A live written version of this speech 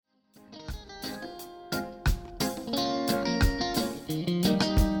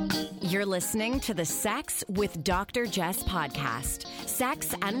You're listening to the Sex with Dr. Jess podcast.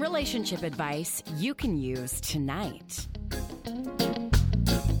 Sex and relationship advice you can use tonight.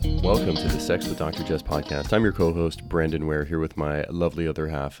 Welcome to the Sex with Dr. Jess podcast. I'm your co-host, Brandon Ware, here with my lovely other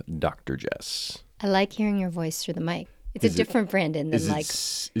half, Dr. Jess. I like hearing your voice through the mic. It's a different Brandon than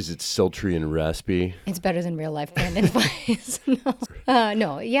Is it sultry and raspy? It's better than real life Brandon voice.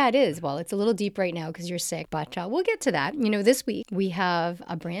 No, yeah, it is. Well, it's a little deep right now because you're sick, but we'll get to that. You know, this week we have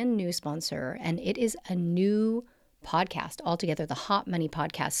a brand new sponsor, and it is a new podcast altogether, the Hot Money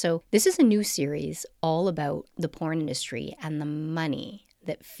Podcast. So this is a new series all about the porn industry and the money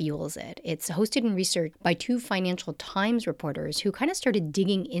that fuels it. It's hosted and researched by two Financial Times reporters who kind of started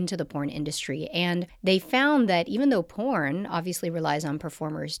digging into the porn industry. And they found that even though porn obviously relies on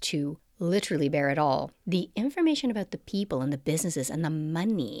performers to literally bear it all, the information about the people and the businesses and the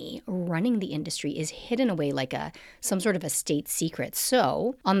money running the industry is hidden away like some sort of a state secret.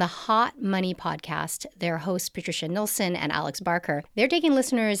 So on the Hot Money Podcast, their hosts Patricia Nilsson and Alex Barker, they're taking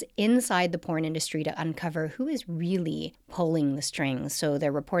listeners inside the porn industry to uncover who is really pulling the strings. So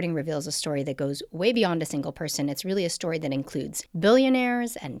their reporting reveals a story that goes way beyond a single person. It's really a story that includes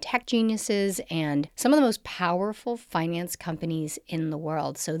billionaires and tech geniuses and some of the most powerful finance companies in the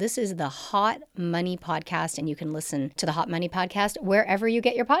world. So this is the Hot Money Podcast, and you can listen to the Hot Money Podcast wherever you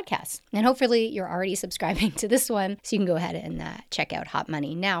get your podcasts. And hopefully you're already subscribing to this one, so you can go ahead and check out Hot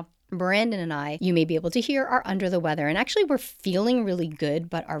Money. Now, Brandon and I, you may be able to hear, are under the weather. And actually, we're feeling really good,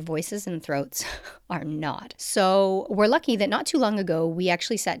 but our voices and throats are not. So we're lucky that not too long ago, we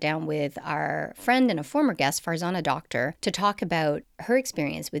actually sat down with our friend and a former guest, Farzana Doctor, to talk about her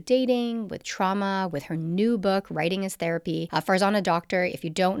experience with dating, with trauma, with her new book, Writing as Therapy. Farzana Doctor, if you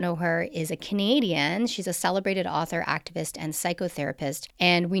don't know her, is a Canadian. She's a celebrated author, activist, and psychotherapist.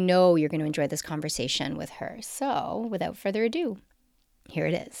 And we know you're going to enjoy this conversation with her. So without further ado, here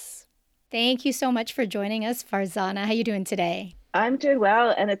it is. Thank you so much for joining us, Farzana. How are you doing today? I'm doing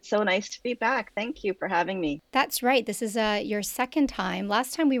well, and it's so nice to be back. Thank you for having me. That's right. This is your second time.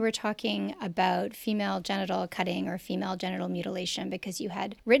 Last time we were talking about female genital cutting or female genital mutilation because you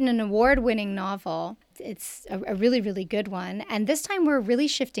had written an award-winning novel. It's a really, really good one. And this time we're really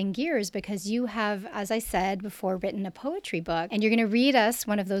shifting gears because you have, as I said before, written a poetry book. And you're going to read us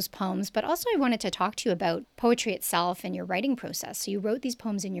one of those poems. But also I wanted to talk to you about poetry itself and your writing process. So you wrote these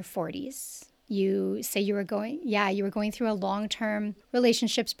poems in your 40s. You say you were going through a long-term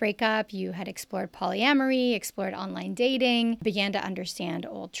relationships breakup. You had explored polyamory, explored online dating, began to understand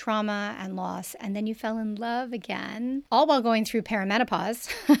old trauma and loss, and then you fell in love again, all while going through perimenopause.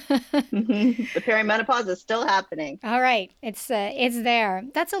 The perimenopause is still happening. All right, it's there.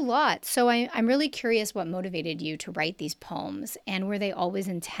 That's a lot. So I'm really curious what motivated you to write these poems, and were they always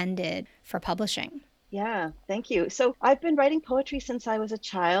intended for publishing? Yeah, thank you. So I've been writing poetry since I was a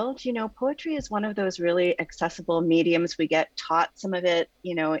child. You know, poetry is one of those really accessible mediums. We get taught some of it,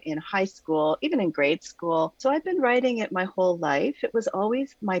 you know, in high school, even in grade school. So I've been writing it my whole life. It was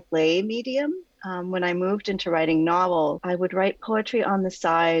always my play medium. When I moved into writing novels, I would write poetry on the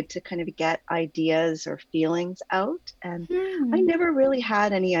side to kind of get ideas or feelings out. And I never really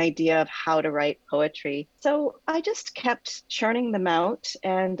had any idea of how to write poetry. So I just kept churning them out,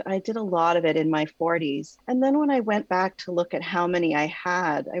 and I did a lot of it in my 40s. And then when I went back to look at how many I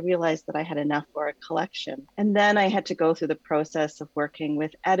had, I realized that I had enough for a collection. And then I had to go through the process of working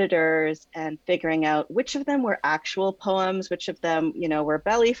with editors and figuring out which of them were actual poems, which of them, you know, were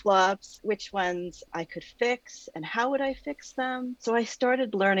belly flops, which ones I could fix, and how would I fix them? So I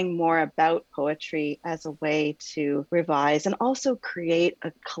started learning more about poetry as a way to revise and also create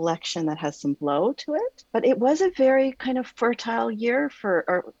a collection that has some flow to it. But it was a very kind of fertile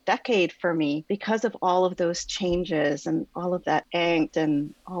decade for me because of all of those changes and all of that angst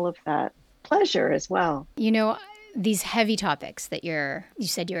and all of that pleasure as well. You know, these heavy topics that you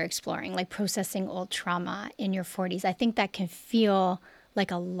said you're exploring, like processing old trauma in your 40s, I think that can feel like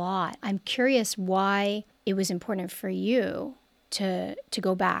a lot. I'm curious why it was important for you to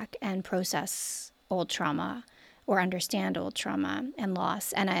go back and process old trauma or understand old trauma and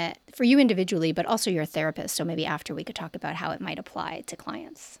loss, and for you individually, but also your therapist. So maybe after we could talk about how it might apply to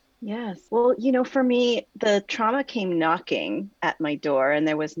clients. Yes. Well, you know, for me, the trauma came knocking at my door and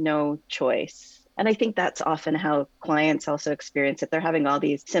there was no choice. And I think that's often how clients also experience it. They're having all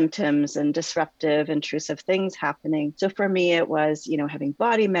these symptoms and disruptive, intrusive things happening. So for me, it was, having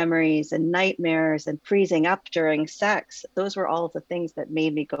body memories and nightmares and freezing up during sex. Those were all of the things that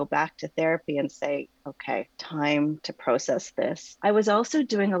made me go back to therapy and say, okay, time to process this. I was also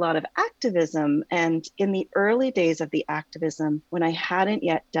doing a lot of activism. And in the early days of the activism, when I hadn't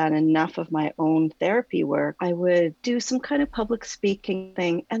yet done enough of my own therapy work, I would do some kind of public speaking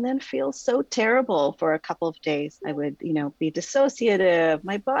thing and then feel so terrible for a couple of days. I would, be dissociative,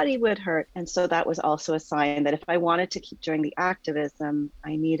 my body would hurt. And so that was also a sign that if I wanted to keep doing the activism,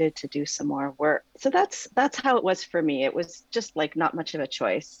 I needed to do some more work. So that's how it was for me. It was just like not much of a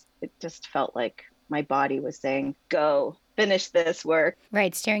choice. It just felt like my body was saying, go, finish this work.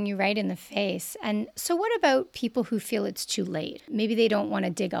 Right, staring you right in the face. And so what about people who feel it's too late? Maybe they don't want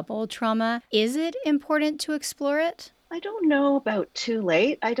to dig up old trauma. Is it important to explore it? I don't know about too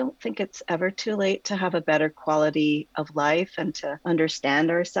late. I don't think it's ever too late to have a better quality of life and to understand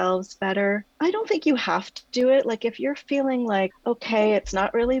ourselves better. I don't think you have to do it. Like if you're feeling like, okay, it's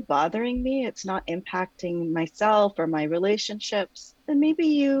not really bothering me, it's not impacting myself or my relationships, then maybe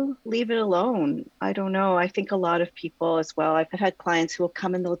you leave it alone. I don't know. I think a lot of people as well, I've had clients who will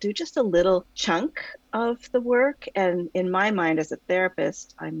come and they'll do just a little chunk of the work. And in my mind as a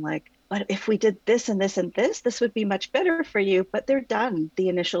therapist, I'm like, but if we did this and this and this would be much better for you. But they're done the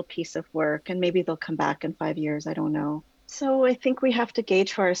initial piece of work and maybe they'll come back in 5 years. I don't know. So I think we have to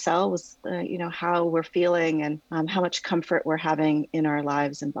gauge for ourselves, how we're feeling and how much comfort we're having in our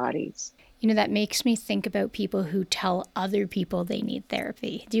lives and bodies. That makes me think about people who tell other people they need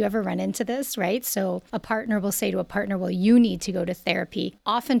therapy. Do you ever run into this, right? So a partner will say to a partner, well, you need to go to therapy,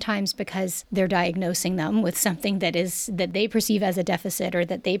 oftentimes because they're diagnosing them with something that they perceive as a deficit or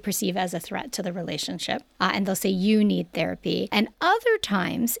that they perceive as a threat to the relationship. And they'll say, you need therapy. And other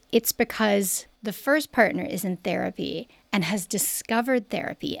times it's because the first partner is in therapy and has discovered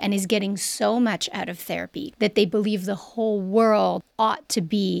therapy and is getting so much out of therapy that they believe the whole world ought to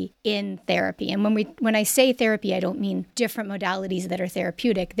be in therapy. And when I say therapy, I don't mean different modalities that are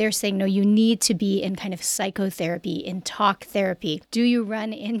therapeutic. They're saying, no, you need to be in kind of psychotherapy, in talk therapy. Do you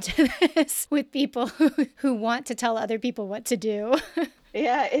run into this with people who want to tell other people what to do?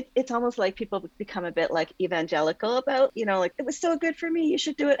 Yeah, it's almost like people become a bit like evangelical about, like, it was so good for me, you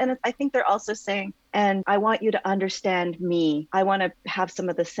should do it. And I think they're also saying, and I want you to understand me. I want to have some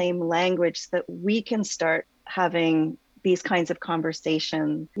of the same language so that we can start having these kinds of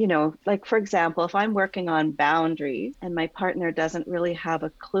conversations. Like, for example, if I'm working on boundaries and my partner doesn't really have a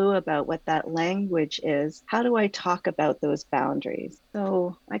clue about what that language is, how do I talk about those boundaries?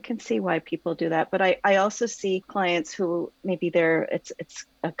 So I can see why people do that. But I also see clients who maybe it's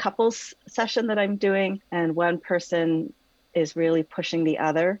a couples session that I'm doing, and one person is really pushing the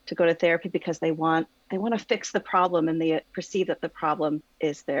other to go to therapy because they want to fix the problem, and they perceive that the problem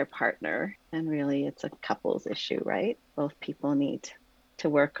is their partner. And really it's a couples issue, right? Both people need to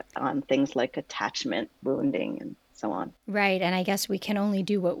work on things like attachment, wounding, and so on. Right. And I guess we can only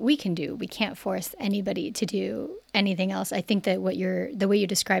do what we can do. We can't force anybody to do anything else. I think that the way you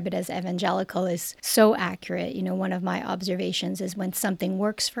describe it as evangelical is so accurate. One of my observations is when something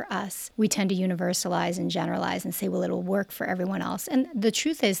works for us, we tend to universalize and generalize and say, well, it'll work for everyone else. And the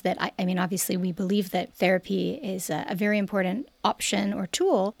truth is that, obviously we believe that therapy is a very important option or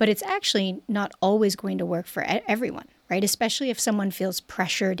tool, but it's actually not always going to work for everyone. Right? Especially if someone feels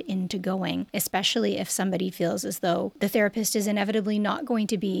pressured into going, especially if somebody feels as though the therapist is inevitably not going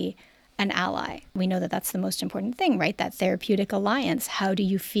to be an ally. We know that that's the most important thing, right? That therapeutic alliance. How do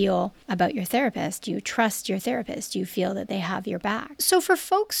you feel about your therapist? Do you trust your therapist? Do you feel that they have your back? So for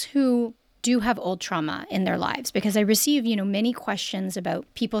folks who do have old trauma in their lives, because I receive, many questions about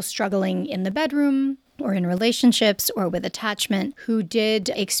people struggling in the bedroom or in relationships or with attachment who did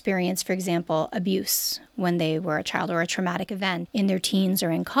experience, for example, abuse when they were a child or a traumatic event in their teens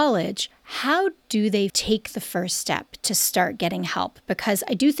or in college. How do they take the first step to start getting help? Because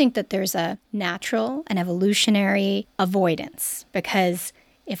I do think that there's a natural and evolutionary avoidance, because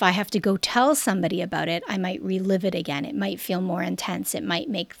if I have to go tell somebody about it, I might relive it again. It might feel more intense. It might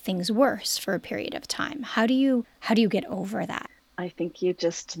make things worse for a period of time. How do you get over that? I think you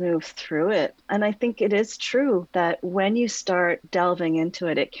just move through it. And I think it is true that when you start delving into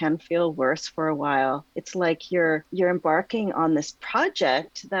it, it can feel worse for a while. It's like you're embarking on this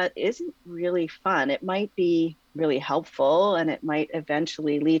project that isn't really fun. It might be really helpful and it might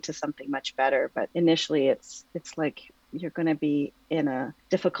eventually lead to something much better. But initially it's like you're going to be in a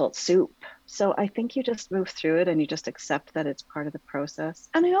difficult soup. So I think you just move through it and you just accept that it's part of the process.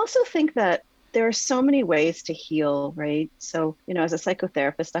 And I also think that there are so many ways to heal, right? So, as a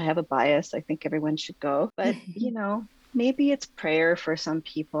psychotherapist, I have a bias. I think everyone should go. But, maybe it's prayer for some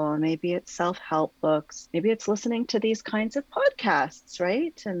people. Maybe it's self-help books. Maybe it's listening to these kinds of podcasts,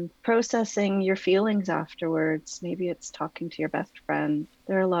 right? And processing your feelings afterwards. Maybe it's talking to your best friend.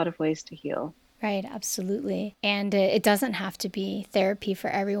 There are a lot of ways to heal. Right, absolutely. And it doesn't have to be therapy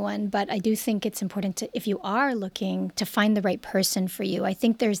for everyone, but I do think it's important to, if you are looking to find the right person for you, I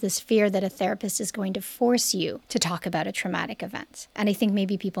think there's this fear that a therapist is going to force you to talk about a traumatic event. And I think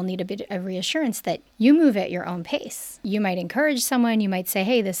maybe people need a bit of reassurance that you move at your own pace. You might encourage someone, you might say,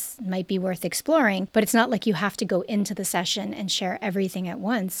 hey, this might be worth exploring, but it's not like you have to go into the session and share everything at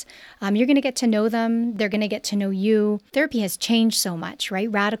once. You're going to get to know them. They're going to get to know you. Therapy has changed so much,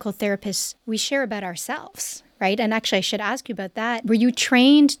 right? Radical therapists, we share about ourselves, right? And actually, I should ask you about that. Were you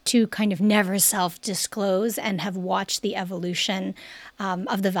trained to kind of never self-disclose and have watched the evolution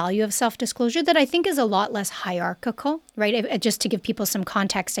of the value of self-disclosure that I think is a lot less hierarchical, right? Just to give people some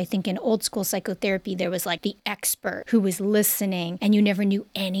context, I think in old school psychotherapy, there was like the expert who was listening and you never knew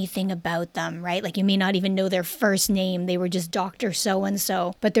anything about them, right? Like you may not even know their first name. They were just Dr.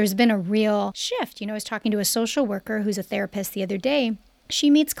 So-and-so. But there's been a real shift. I was talking to a social worker who's a therapist the other day. She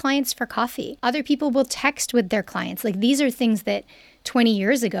meets clients for coffee. Other people will text with their clients. Like these are things that 20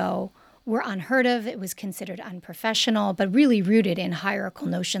 years ago were unheard of. It was considered unprofessional, but really rooted in hierarchical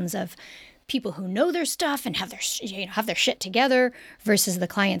notions of people who know their stuff and have their shit together versus the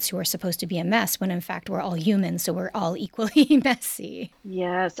clients who are supposed to be a mess when in fact we're all human, so we're all equally messy.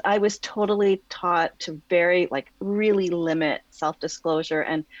 Yes, I was totally taught to really limit self-disclosure.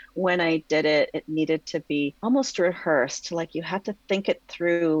 And when I did it, it needed to be almost rehearsed. Like you had to think it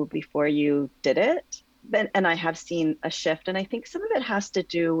through before you did it. And I have seen a shift. And I think some of it has to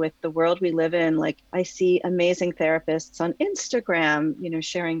do with the world we live in. Like I see amazing therapists on Instagram,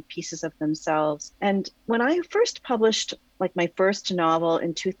 sharing pieces of themselves. And when I first published my first novel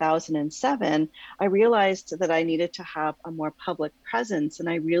in 2007, I realized that I needed to have a more public presence. And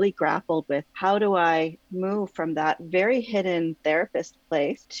I really grappled with how do I move from that very hidden therapist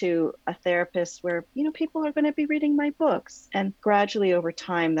place to a therapist where, people are going to be reading my books. And gradually over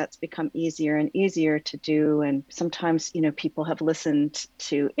time, that's become easier and easier to do. And sometimes, people have listened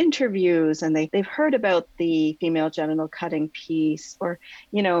to interviews and they've heard about the female genital cutting piece, or,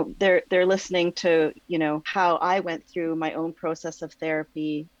 they're listening to, how I went through my own process of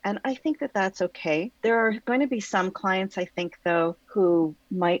therapy. And I think that that's okay. There are going to be some clients, I think, though, who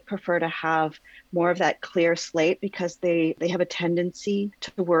might prefer to have more of that clear slate because they have a tendency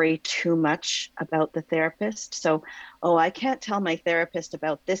to worry too much about the therapist. So, I can't tell my therapist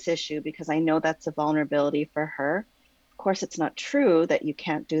about this issue because I know that's a vulnerability for her. Of course, it's not true that you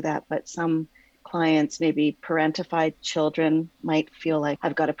can't do that, but some clients, maybe parentified children, might feel like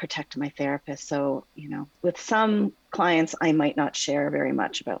I've got to protect my therapist. So, with some clients, I might not share very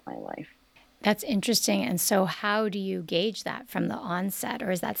much about my life. That's interesting. And so how do you gauge that from the onset? Or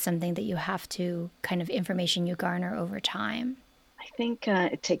is that something that you have to kind of information you garner over time? I think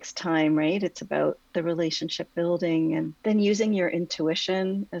it takes time, right? It's about the relationship building and then using your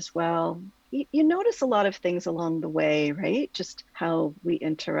intuition as well. You notice a lot of things along the way, right? Just how we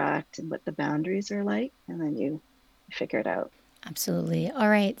interact and what the boundaries are like, and then you figure it out. Absolutely. All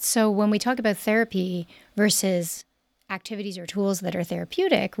right. So when we talk about therapy versus activities or tools that are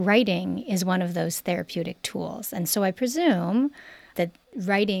therapeutic, writing is one of those therapeutic tools. And so I presume that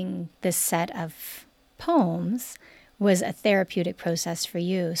writing this set of poems was a therapeutic process for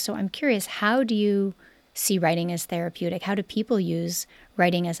you. So I'm curious, how do you see writing as therapeutic? How do people use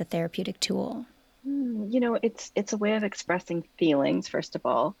writing as a therapeutic tool? It's a way of expressing feelings, first of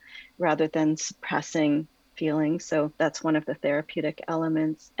all, rather than suppressing feelings. So that's one of the therapeutic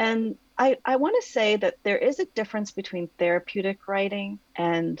elements. And I want to say that there is a difference between therapeutic writing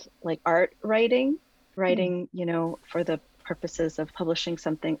and art writing, for the purposes of publishing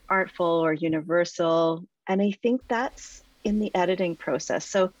something artful or universal. And I think that's in the editing process.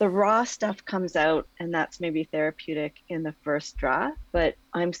 So the raw stuff comes out and that's maybe therapeutic in the first draft, but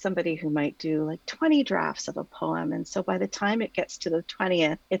I'm somebody who might do 20 drafts of a poem. And so by the time it gets to the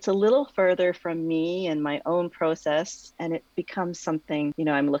 20th, it's a little further from me and my own process. And it becomes something,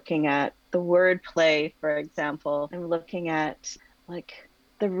 I'm looking at the wordplay, for example. I'm looking at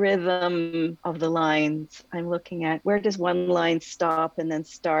the rhythm of the lines. I'm looking at where does one line stop and then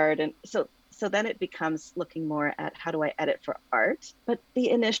start. And so then it becomes looking more at how do I edit for art. But the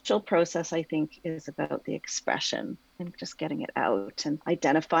initial process, I think, is about the expression and just getting it out and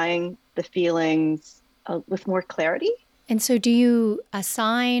identifying the feelings with more clarity. And so do you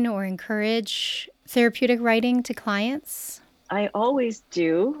assign or encourage therapeutic writing to clients? I always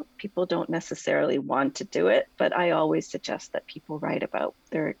do. People don't necessarily want to do it, but I always suggest that people write about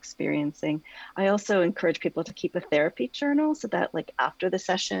their experiencing. I also encourage people to keep a therapy journal so that like after the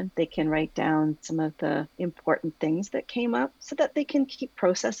session, they can write down some of the important things that came up so that they can keep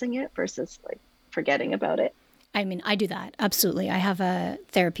processing it versus like forgetting about it. I mean, I do that. Absolutely. I have a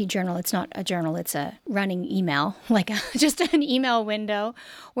therapy journal. It's not a journal. It's a running email, just an email window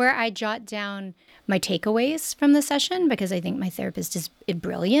where I jot down my takeaways from the session because I think my therapist is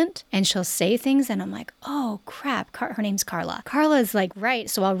brilliant and she'll say things and I'm like, oh crap, her name's Carla. Carla's like, right.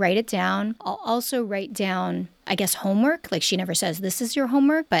 So I'll write it down. I'll also write down, I guess, homework. Like she never says, this is your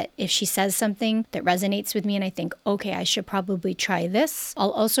homework. But if she says something that resonates with me and I think, okay, I should probably try this,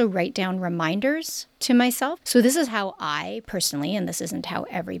 I'll also write down reminders to myself. So this is how I personally, and this isn't how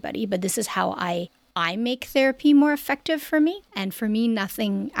everybody, but this is how I make therapy more effective for me. And for me,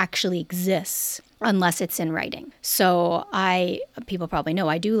 nothing actually exists unless it's in writing. So people probably know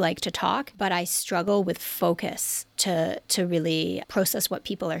I do like to talk, but I struggle with focus to really process what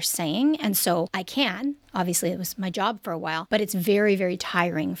people are saying. And so I can, obviously it was my job for a while, but it's very, very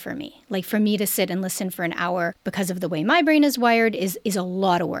tiring for me. Like for me to sit and listen for an hour because of the way my brain is wired is a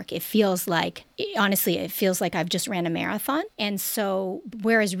lot of work. It feels like, honestly, it feels like I've just ran a marathon. And so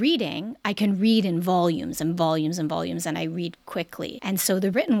whereas reading, I can read in volumes and volumes and volumes and I read quickly. And so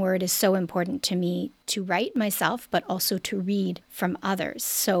the written word is so important to me to write myself, but also to read from others.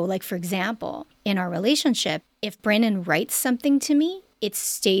 So like, for example, in our relationship, if Brandon writes something to me, it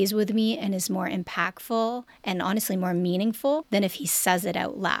stays with me and is more impactful and honestly more meaningful than if he says it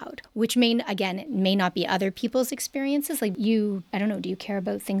out loud, which may not be other people's experiences. Like I don't know, do you care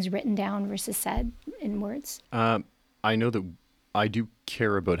about things written down versus said in words? I know that I do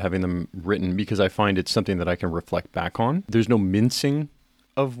care about having them written because I find it's something that I can reflect back on. There's no mincing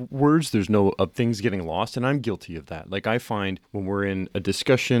of words. There's no of things getting lost. And I'm guilty of that. Like I find when we're in a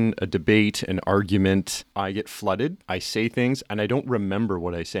discussion, a debate, an argument, I get flooded. I say things and I don't remember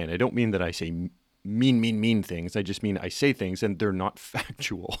what I say. And I don't mean that I say mean things. I just mean I say things and they're not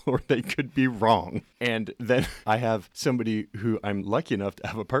factual or they could be wrong. And then I have somebody who I'm lucky enough to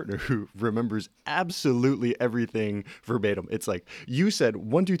have a partner who remembers absolutely everything verbatim. It's like, you said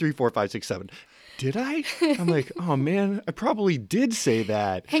 1, 2, 3, 4, 5, 6, 7. Did I? I'm like, oh man, I probably did say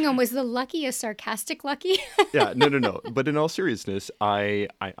that. Hang on, was the lucky a sarcastic lucky? Yeah, no. But in all seriousness, I'm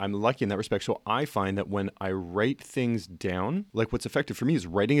lucky in that respect. So I find that when I write things down, like what's effective for me is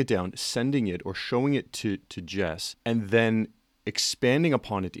writing it down, sending it or showing it to Jess, and then expanding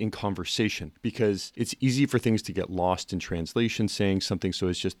upon it in conversation, because it's easy for things to get lost in translation, saying something. So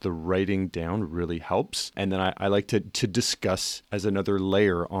it's just the writing down really helps. And then I like to discuss as another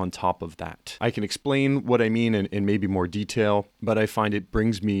layer on top of that. I can explain what I mean in maybe more detail, but I find it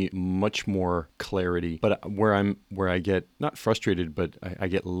brings me much more clarity. But where I get not frustrated, but I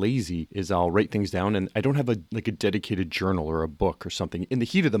get lazy is I'll write things down and I don't have a dedicated journal or a book or something. In the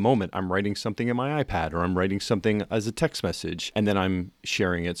heat of the moment, I'm writing something in my iPad or I'm writing something as a text message. And then I'm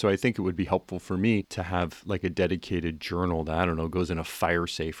sharing it. So I think it would be helpful for me to have like a dedicated journal that, I don't know, goes in a fire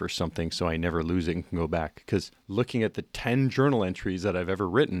safe or something so I never lose it and can go back. Because looking at the 10 journal entries that I've ever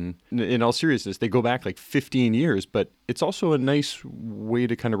written, in all seriousness, they go back like 15 years. But it's also a nice way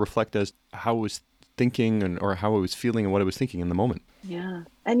to kind of reflect as how I was thinking or how I was feeling and what I was thinking in the moment. Yeah.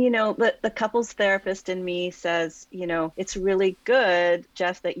 And, the couples therapist in me says, it's really good,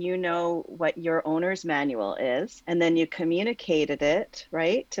 Jess, that you know what your owner's manual is. And then you communicated it,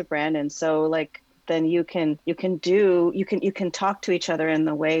 right, to Brandon. So like, then you can talk to each other in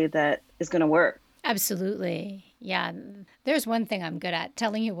the way that is going to work. Absolutely. Yeah. There's one thing I'm good at,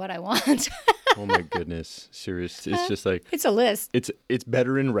 telling you what I want. Oh my goodness. Serious. It's just like, it's a list. It's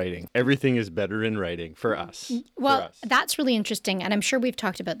better in writing. Everything is better in writing for us. Well, that's really interesting. And I'm sure we've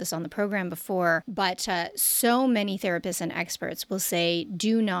talked about this on the program before, but so many therapists and experts will say,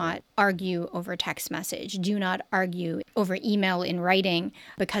 do not argue over text message. Do not argue over email in writing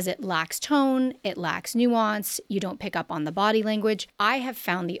because it lacks tone. It lacks nuance. You don't pick up on the body language. I have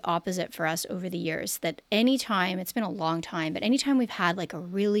found the opposite for us over the years, that anytime, it's been a long time, but anytime we've had like a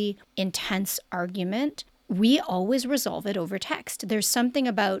really intense argument, we always resolve it over text. There's something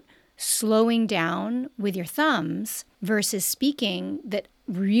about slowing down with your thumbs versus speaking that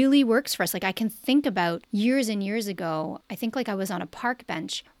really works for us. Like I can think about years and years ago, I think like I was on a park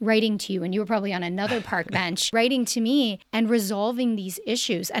bench writing to you and you were probably on another park bench writing to me and resolving these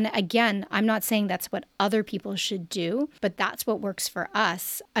issues. And again, I'm not saying that's what other people should do, but that's what works for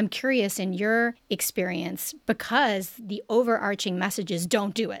us. I'm curious in your experience, because the overarching message is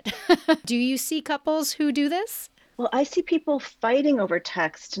don't do it. Do you see couples who do this? Well, I see people fighting over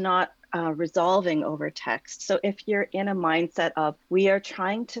text, not resolving over text. So if you're in a mindset of, we are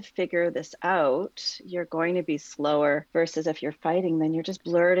trying to figure this out, you're going to be slower versus if you're fighting, then you're just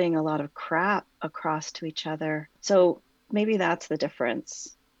blurting a lot of crap across to each other. So maybe that's the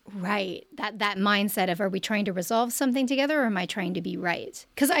difference. Right. That mindset of, are we trying to resolve something together or am I trying to be right?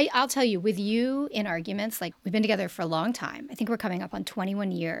 Because I'll tell you, with you in arguments, like we've been together for a long time. I think we're coming up on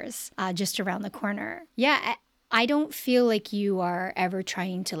 21 years, just around the corner. Yeah. I don't feel like you are ever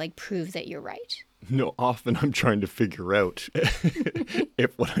trying to like prove that you're right. No, often I'm trying to figure out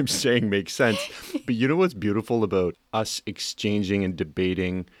if what I'm saying makes sense. But you know what's beautiful about us exchanging and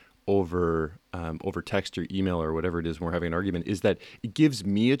debating over text or email or whatever it is when we're having an argument is that it gives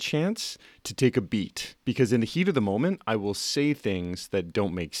me a chance to take a beat. Because in the heat of the moment, I will say things that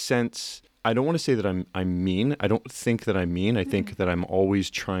don't make sense. I don't want to say that I'm mean. I don't think that I'm mean. I think that I'm always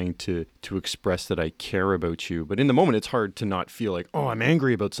trying to express that I care about you. But in the moment, it's hard to not feel like, oh, I'm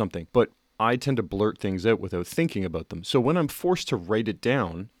angry about something. But I tend to blurt things out without thinking about them. So when I'm forced to write it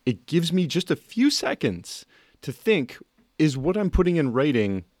down, it gives me just a few seconds to think, is what I'm putting in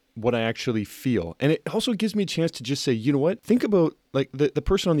writing what I actually feel? And it also gives me a chance to just say, you know what? Think about like the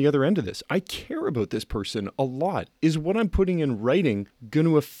person on the other end of this. I care about this person a lot. Is what I'm putting in writing going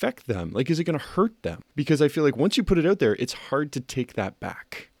to affect them? Like, is it going to hurt them? Because I feel like once you put it out there, it's hard to take that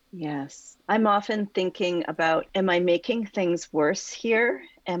back. Yes. I'm often thinking about, am I making things worse here?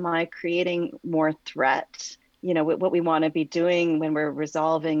 Am I creating more threat? You know, what we want to be doing when we're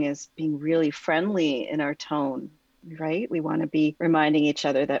resolving is being really friendly in our tone, right? We want to be reminding each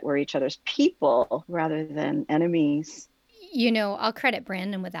other that we're each other's people rather than enemies. You know, I'll credit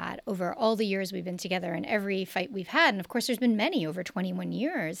Brandon with that. Over all the years we've been together and every fight we've had, and of course there's been many over 21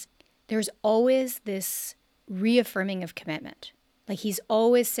 years, there's always this reaffirming of commitment. Like he's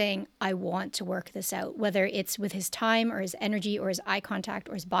always saying, I want to work this out, whether it's with his time or his energy or his eye contact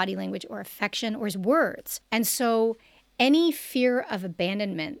or his body language or affection or his words. And so any fear of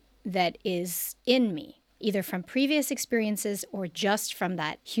abandonment that is in me, either from previous experiences or just from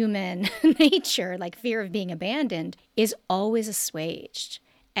that human nature, like fear of being abandoned, is always assuaged.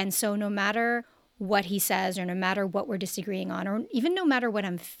 And so no matter what he says or no matter what we're disagreeing on, or even no matter what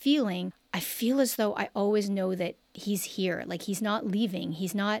I'm feeling, I feel as though I always know that he's here. Like he's not leaving.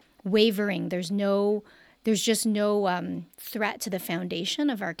 He's not wavering. There's just no threat to the foundation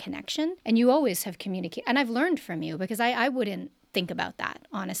of our connection. And you always have communicated. And I've learned from you because I wouldn't think about that.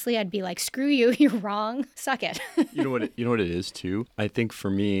 Honestly, I'd be like, screw you. You're wrong. Suck it. You know what it is too? I think for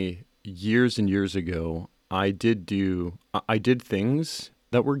me, years and years ago, I did things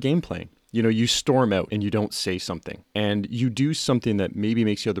that were game playing. You know, you storm out and you don't say something and you do something that maybe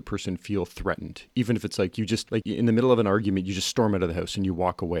makes the other person feel threatened. Even if it's like you just like in the middle of an argument, you just storm out of the house and you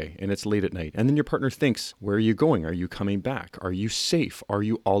walk away and it's late at night. And then your partner thinks, where are you going? Are you coming back? Are you safe? Are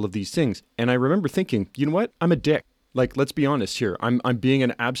you all of these things? And I remember thinking, you know what? I'm a dick. Like, let's be honest here. I'm being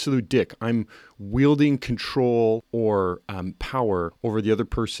an absolute dick. I'm wielding control or power over the other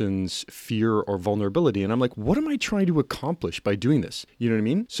person's fear or vulnerability. And I'm like, what am I trying to accomplish by doing this? You know what I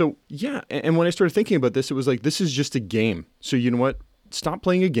mean? So yeah. And when I started thinking about this, it was like, this is just a game. So you know what? Stop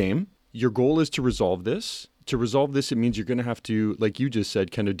playing a game. Your goal is to resolve this. To resolve this, it means you're going to have to, like you just said,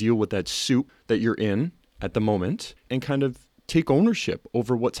 kind of deal with that soup that you're in at the moment and kind of take ownership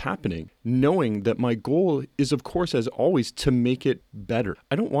over what's happening, knowing that my goal is, of course, as always, to make it better.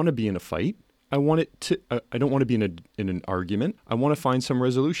 I don't want to be in a fight. I don't want to be in an argument. I want to find some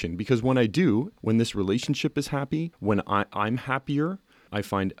resolution because when I do, when this relationship is happy, when I'm happier, I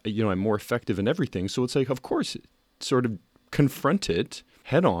find, I'm more effective in everything. So it's like, of course, sort of confront it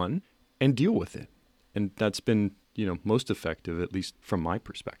head on and deal with it. And that's been, most effective, at least from my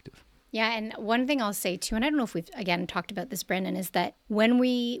perspective. Yeah, and one thing I'll say too, and I don't know if we've, again, talked about this, Brandon, is that when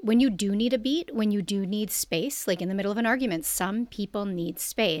you do need a beat, when you do need space, like in the middle of an argument, some people need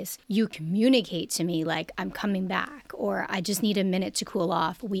space. You communicate to me like, I'm coming back, or I just need a minute to cool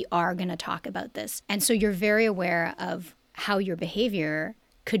off. We are going to talk about this. And so you're very aware of how your behavior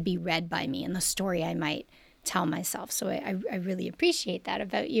could be read by me and the story I might tell myself. So I really appreciate that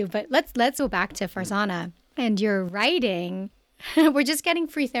about you. But let's go back to Farzana and your writing. We're just getting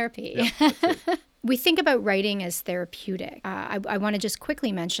free therapy. Yeah, we think about writing as therapeutic. I want to just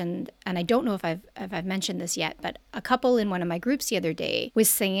quickly mention, and I don't know if I've mentioned this yet, but a couple in one of my groups the other day was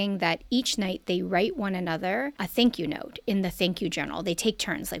saying that each night they write one another a thank you note in the thank you journal. They take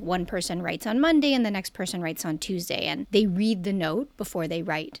turns, like one person writes on Monday and the next person writes on Tuesday, and they read the note before they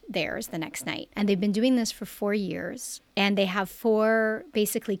write theirs the next night. And they've been doing this for 4 years, and they have 4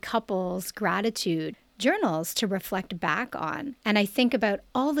 basically couples gratitude journals to reflect back on. And I think about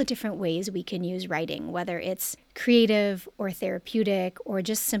all the different ways we can use writing, whether it's creative or therapeutic or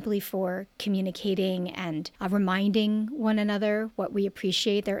just simply for communicating and reminding one another what we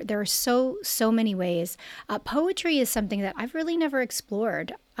appreciate. There are so many ways. Poetry is something that I've really never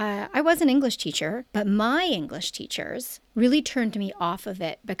explored. I was an English teacher, but my English teachers really turned me off of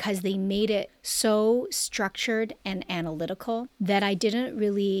it because they made it so structured and analytical that I didn't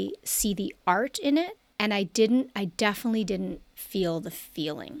really see the art in it. And I definitely didn't feel the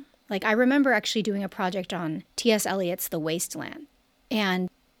feeling. Like, I remember actually doing a project on T.S. Eliot's The Wasteland. And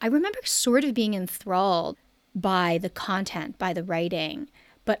I remember sort of being enthralled by the content, by the writing,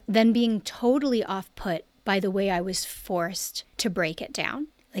 but then being totally off-put by the way I was forced to break it down.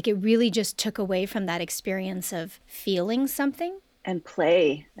 Like, it really just took away from that experience of feeling something. And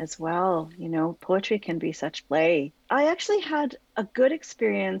play as well. Poetry can be such play. I actually had a good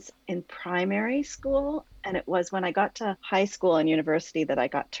experience in primary school, and it was when I got to high school and university that I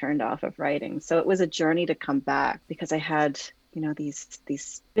got turned off of writing. So it was a journey to come back because I had,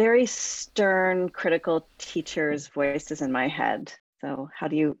 these very stern, critical teachers' voices in my head. So how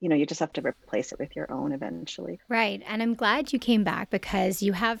do you just have to replace it with your own eventually. Right. And I'm glad you came back because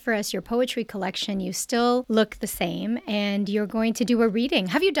you have for us your poetry collection. You still look the same and you're going to do a reading.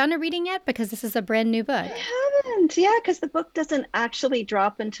 Have you done a reading yet? Because this is a brand new book. I haven't. Yeah, because the book doesn't actually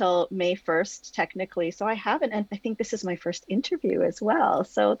drop until May 1st, technically. So I haven't. And I think this is my first interview as well.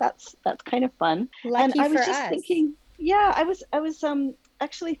 So that's kind of fun. Lucky and I was for just us. thinking, yeah, I was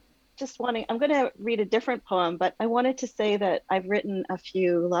actually just wanting, I'm going to read a different poem, but I wanted to say that I've written a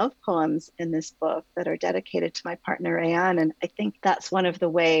few love poems in this book that are dedicated to my partner, Rayan. And I think that's one of the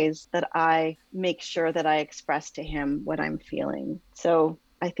ways that I make sure that I express to him what I'm feeling. So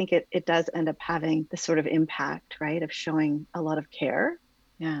I think it does end up having this sort of impact, right, of showing a lot of care.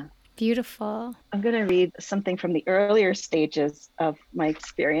 Yeah. Beautiful. I'm going to read something from the earlier stages of my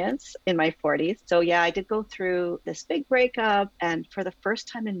experience in my 40s. So yeah, I did go through this big breakup. And for the first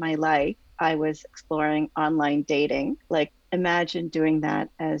time in my life, I was exploring online dating. Like, imagine doing that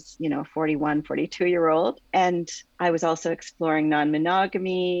as, 41, 42-year-old. And I was also exploring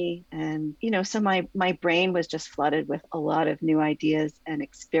non-monogamy. And, so my brain was just flooded with a lot of new ideas and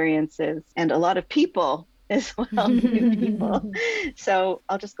experiences and a lot of people as well, new people. So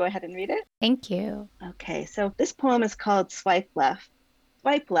I'll just go ahead and read it. Thank you. Okay, so this poem is called Swipe Left.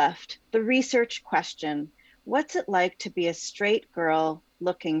 Swipe left, the research question. What's it like to be a straight girl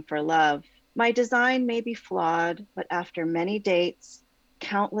looking for love? My design may be flawed, but after many dates,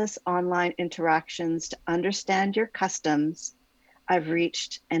 countless online interactions to understand your customs, I've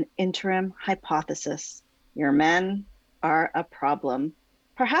reached an interim hypothesis. Your men are a problem.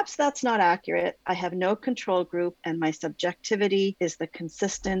 Perhaps that's not accurate. I have no control group and my subjectivity is the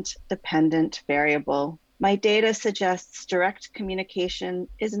consistent, dependent variable. My data suggests direct communication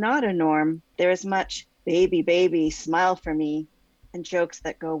is not a norm. There is much baby, baby, smile for me, and jokes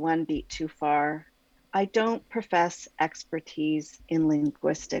that go one beat too far. I don't profess expertise in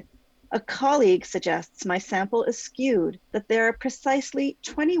linguistics. A colleague suggests my sample is skewed, that there are precisely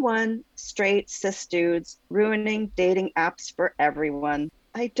 21 straight cis dudes ruining dating apps for everyone.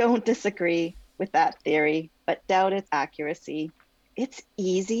 I don't disagree with that theory, but doubt its accuracy. It's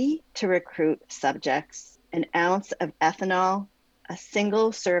easy to recruit subjects. An ounce of ethanol, a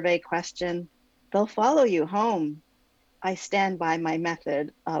single survey question, they'll follow you home. I stand by my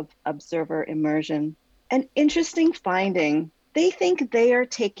method of observer immersion. An interesting finding, they think they are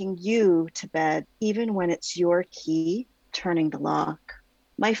taking you to bed even when it's your key turning the lock.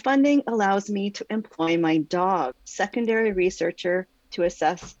 My funding allows me to employ my dog, secondary researcher, to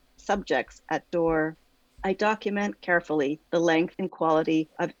assess subjects at door. I document carefully the length and quality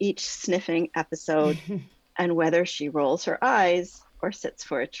of each sniffing episode and whether she rolls her eyes or sits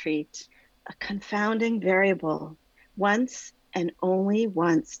for a treat. A confounding variable. Once and only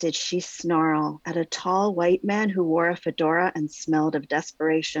once did she snarl at a tall white man who wore a fedora and smelled of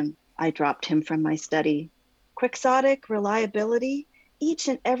desperation. I dropped him from my study. Quixotic reliability. Each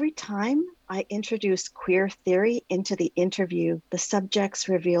and every time I introduce queer theory into the interview, the subjects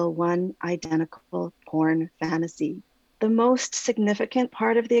reveal one identical porn fantasy. The most significant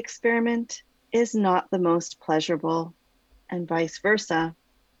part of the experiment is not the most pleasurable, and vice versa.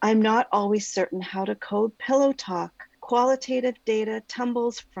 I'm not always certain how to code pillow talk. Qualitative data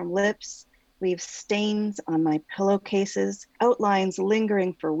tumbles from lips, leaves stains on my pillowcases, outlines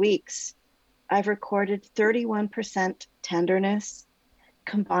lingering for weeks. I've recorded 31% tenderness,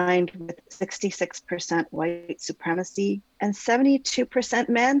 combined with 66% white supremacy and 72%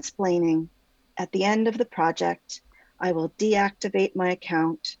 mansplaining. At the end of the project, I will deactivate my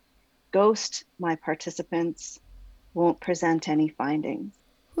account, ghost my participants, won't present any findings.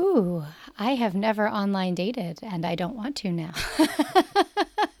 Ooh, I have never online dated, and I don't want to now.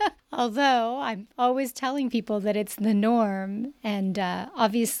 Although I'm always telling people that it's the norm. And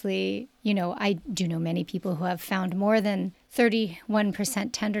obviously, I do know many people who have found more than 31%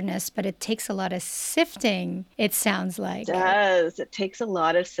 tenderness, but it takes a lot of sifting, it sounds like. It does. It takes a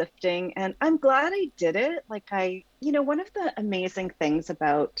lot of sifting. And I'm glad I did it. One of the amazing things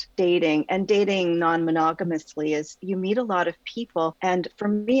about dating and dating non-monogamously is you meet a lot of people. And for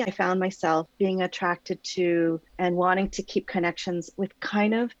me, I found myself being attracted to and wanting to keep connections with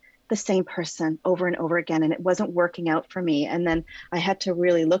kind of the same person over and over again, and it wasn't working out for me. And then I had to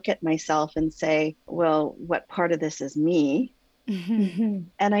really look at myself and say, well, what part of this is me? And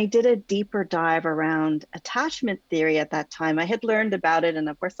I did a deeper dive around attachment theory at that time. I had learned about it, and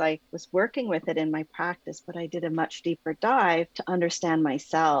of course I was working with it in my practice, but I did a much deeper dive to understand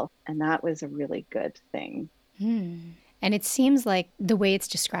myself, and that was a really good thing. And it seems like the way it's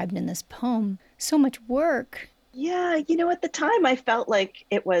described in this poem, so much work. Yeah, at the time I felt like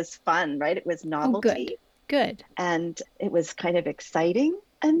it was fun, right? It was novelty. Oh, good. And it was kind of exciting.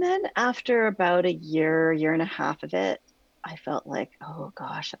 And then after about a year and a half of it, I felt like, oh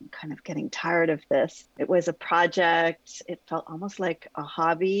gosh, I'm kind of getting tired of this. It was a project. It felt almost like a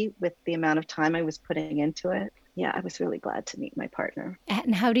hobby with the amount of time I was putting into it. Yeah, I was really glad to meet my partner.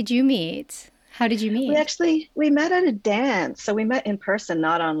 And how did you meet? We met at a dance. So we met in person,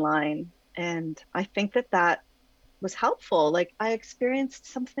 not online. And I think that was helpful. Like, I experienced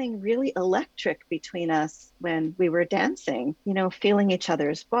something really electric between us when we were dancing, feeling each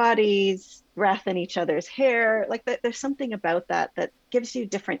other's bodies, breath in each other's hair. Like, there's something about that gives you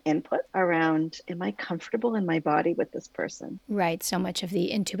different input around, am I comfortable in my body with this person? Right. So much of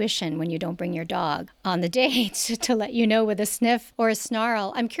the intuition when you don't bring your dog on the date to let you know with a sniff or a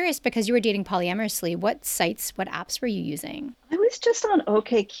snarl. I'm curious, because you were dating polyamorously, what apps were you using? I was just on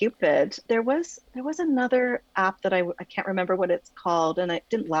OkCupid. There was another app that I can't remember what it's called, and it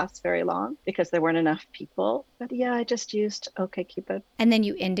didn't last very long because there weren't enough people. But yeah, I just used OkCupid. And then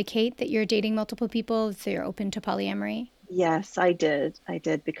you indicate that you're dating multiple people, so you're open to polyamory? Yes, I did.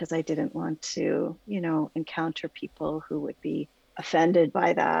 Because I didn't want to, encounter people who would be offended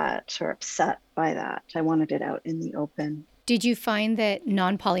by that or upset by that. I wanted it out in the open. Did you find that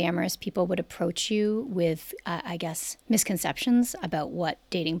non-polyamorous people would approach you with, misconceptions about what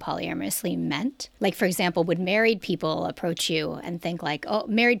dating polyamorously meant? Like, for example, would married people approach you and think like, oh,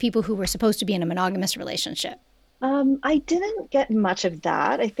 married people who were supposed to be in a monogamous relationship? I didn't get much of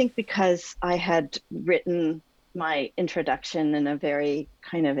that. I think because I had written my introduction in a very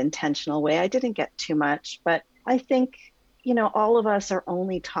kind of intentional way, I didn't get too much. But I think all of us are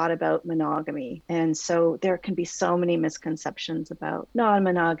only taught about monogamy. And so there can be so many misconceptions about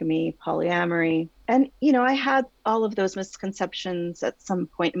non-monogamy, polyamory. And, I had all of those misconceptions at some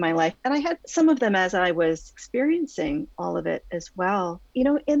point in my life. And I had some of them as I was experiencing all of it as well.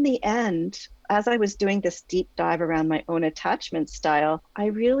 In the end, as I was doing this deep dive around my own attachment style, I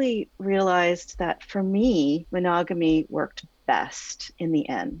really realized that for me, monogamy worked best in the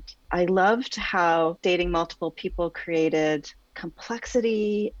end. I loved how dating multiple people created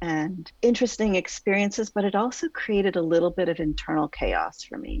complexity and interesting experiences, but it also created a little bit of internal chaos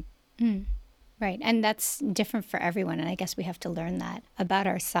for me. Right. And that's different for everyone. And I guess we have to learn that about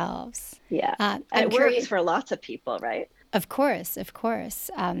ourselves. Yeah. And it works for lots of people, right? Of course.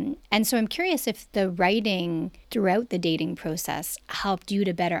 And so I'm curious if the writing throughout the dating process helped you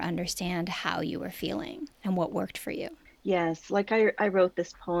to better understand how you were feeling and what worked for you. Yes, like I wrote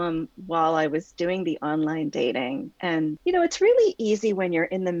this poem while I was doing the online dating. And, it's really easy when you're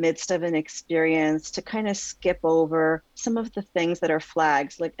in the midst of an experience to kind of skip over some of the things that are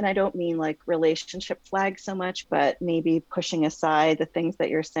flags. And I don't mean like relationship flags so much, but maybe pushing aside the things that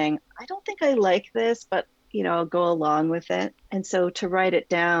you're saying, I don't think I like this, but I'll go along with it. And so to write it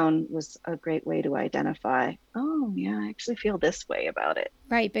down was a great way to identify, oh yeah, I actually feel this way about it.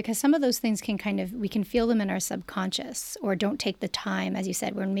 Right, because some of those things we can feel them in our subconscious, or don't take the time, as you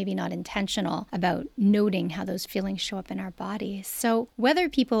said, we're maybe not intentional about noting how those feelings show up in our bodies. So whether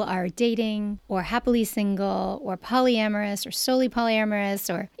people are dating or happily single or polyamorous or solely polyamorous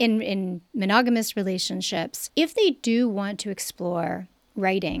or in monogamous relationships, if they do want to explore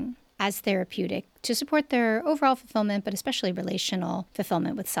writing as therapeutic to support their overall fulfillment, but especially relational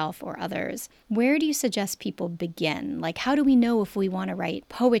fulfillment with self or others, where do you suggest people begin? Like, how do we know if we want to write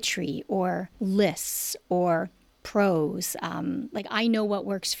poetry or lists or prose? I know what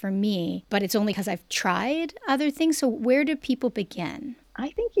works for me, but it's only because I've tried other things. So where do people begin? I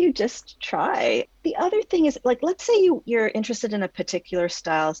think you just try. The other thing is, like, let's say you're interested in a particular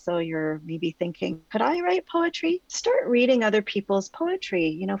style. So you're maybe thinking, could I write poetry? Start reading other people's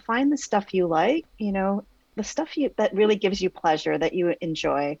poetry. Find the stuff you like, the stuff that really gives you pleasure, that you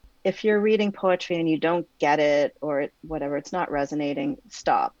enjoy. If you're reading poetry and you don't get it or whatever, it's not resonating,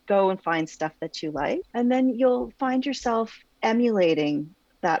 stop. Go and find stuff that you like. And then you'll find yourself emulating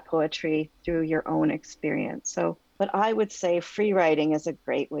that poetry through your own experience. But I would say free writing is a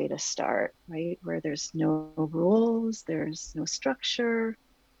great way to start, right? Where there's no rules, there's no structure.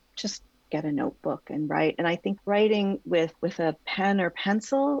 Just get a notebook and write. And I think writing with a pen or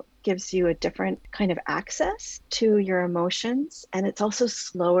pencil gives you a different kind of access to your emotions. And it's also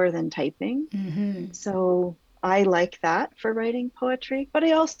slower than typing. Mm-hmm. So I like that for writing poetry. But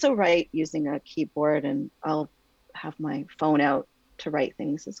I also write using a keyboard, and I'll have my phone out to write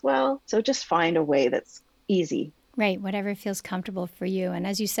things as well. So just find a way that's easy. Right, whatever feels comfortable for you. And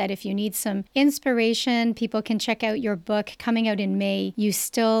as you said, if you need some inspiration, people can check out your book coming out in May, You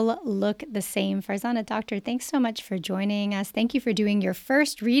Still Look the Same. Farzana Doctor, thanks so much for joining us. Thank you for doing your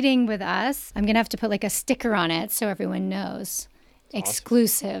first reading with us. I'm going to have to put like a sticker on it so everyone knows.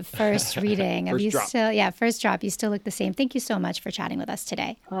 Exclusive first reading. First drop. You Still Look the Same. Thank you so much for chatting with us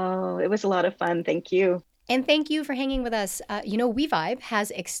today. Oh, it was a lot of fun. Thank you. And thank you for hanging with us. WeVibe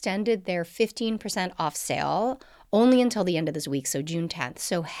has extended their 15% off sale only until the end of this week, so June 10th.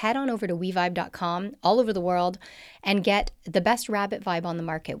 So head on over to wevibe.com all over the world and get the best rabbit vibe on the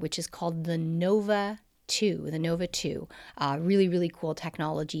market, which is called the Nova 2, the Nova 2. Really, really cool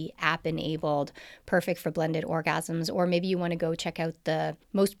technology, app-enabled, perfect for blended orgasms. Or maybe you want to go check out the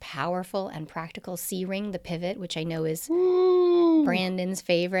most powerful and practical C-Ring, the Pivot, which I know is Brandon's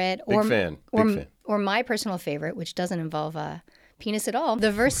favorite. Big fan. Or my personal favorite, which doesn't involve a penis at all,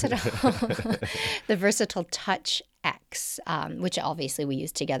 the Versatile Touch X, which obviously we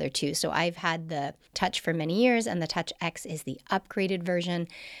use together too. So I've had the Touch for many years, and the Touch X is the upgraded version.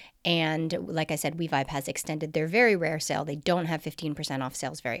 And like I said, WeVibe has extended their very rare sale. They don't have 15% off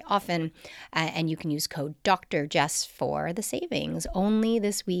sales very often. And you can use code Dr. Jess for the savings only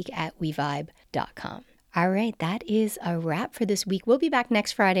this week at wevibe.com. All right, that is a wrap for this week. We'll be back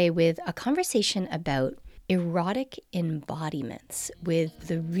next Friday with a conversation about erotic embodiments with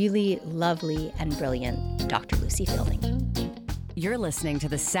the really lovely and brilliant Dr. Lucy Fielding. You're listening to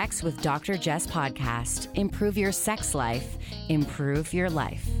the Sex with Dr. Jess podcast. Improve your sex life. Improve your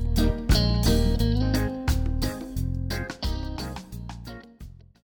life.